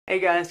Hey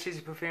guys,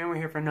 chesypoof here. We're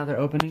here for another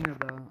opening of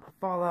the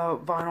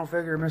Fallout vinyl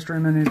figure Mystery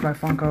Minis by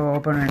Funko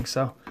opening.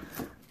 So,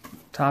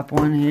 top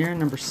one here,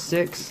 number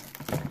 6.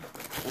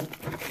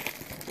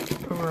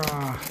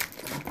 Hoorah.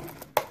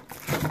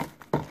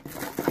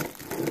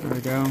 There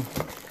we go.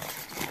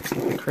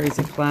 The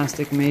crazy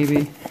plastic,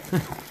 maybe.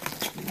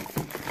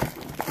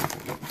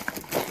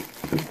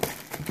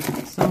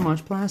 So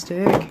much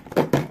plastic.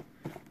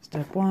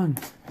 Step 1.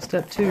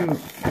 Step 2.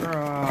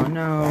 Oh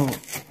no.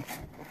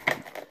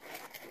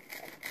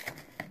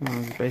 Oh,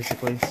 it's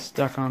basically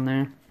stuck on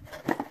there.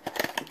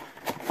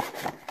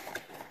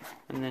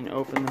 And then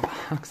open the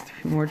box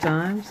 3 more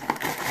times.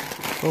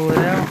 Pull it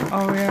out.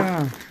 Oh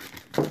yeah.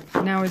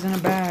 Now he's in a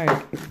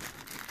bag.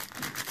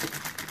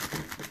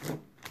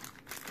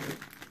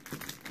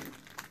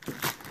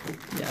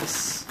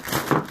 Yes.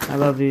 I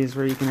love these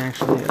where you can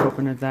actually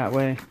open it that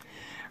way.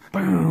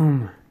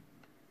 Boom.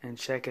 And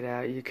check it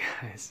out, you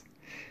guys.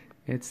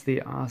 It's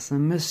the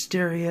awesome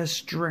Mysterious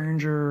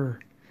Stranger.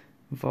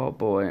 Vault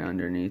Boy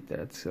underneath.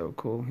 That's so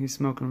cool. He's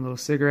smoking a little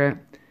cigarette.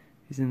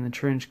 He's in the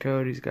trench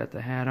coat. He's got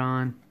the hat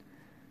on.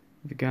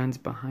 The gun's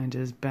behind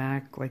his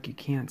back like you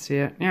can't see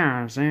it. Yeah,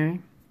 I'm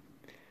saying.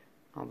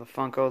 All the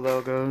Funko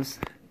logos.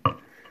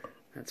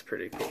 That's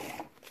pretty cool.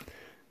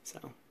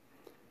 So,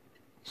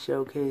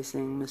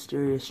 showcasing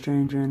Mysterious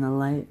Stranger in the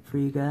light for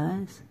you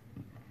guys.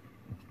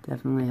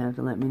 Definitely have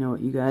to let me know what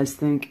you guys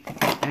think.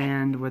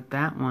 And with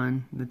that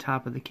one, the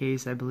top of the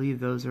case, I believe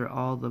those are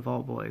all the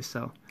Vault Boys.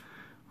 So,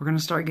 we're going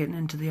to start getting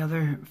into the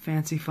other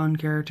fancy fun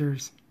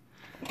characters.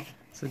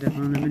 So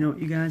definitely let me know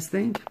what you guys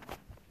think.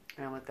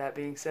 And with that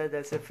being said,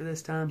 that's it for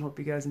this time. Hope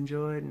you guys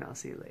enjoyed, and I'll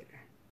see you later.